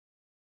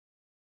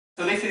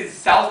So this is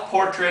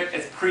self-portrait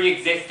as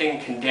pre-existing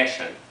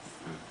conditions.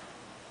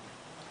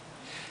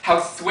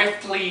 How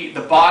swiftly the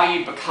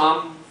body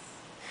becomes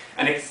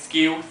an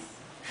excuse,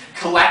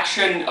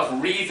 collection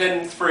of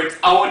reasons for its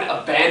own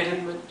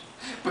abandonment,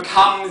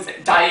 becomes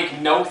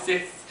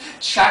diagnosis,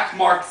 check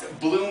marks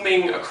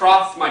blooming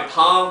across my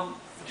palms.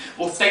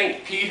 Will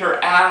St. Peter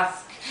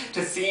ask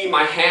to see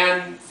my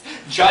hands,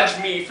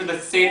 judge me for the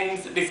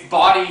sins this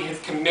body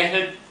has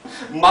committed?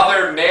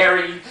 Mother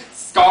Mary,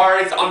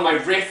 scars on my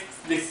wrists,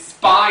 this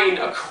spine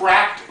a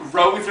cracked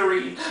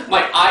rosary,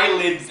 my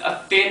eyelids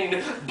a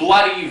thin,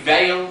 bloody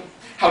veil.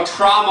 How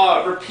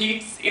trauma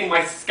repeats in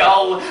my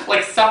skull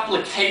like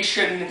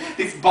supplication,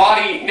 this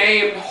body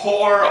named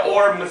whore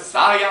or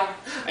Messiah.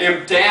 I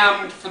am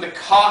damned for the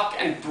cock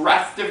and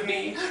breast of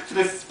me, for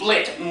the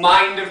split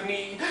mind of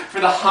me, for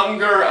the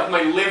hunger of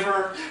my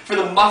liver, for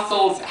the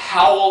muscles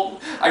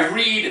howl. I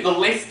read the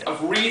list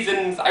of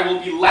reasons I will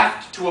be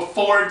left to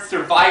afford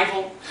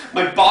survival.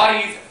 My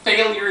body's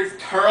failures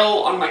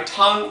curl on my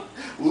tongue,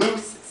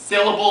 loose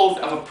syllables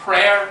of a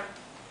prayer.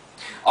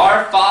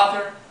 Our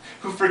Father,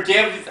 who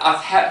forbids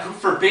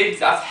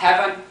us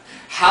heaven,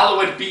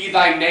 hallowed be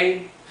thy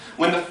name.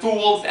 When the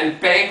fools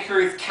and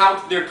bankers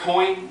count their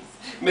coins,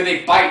 may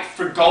they bite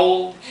for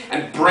gold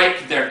and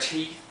break their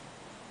teeth.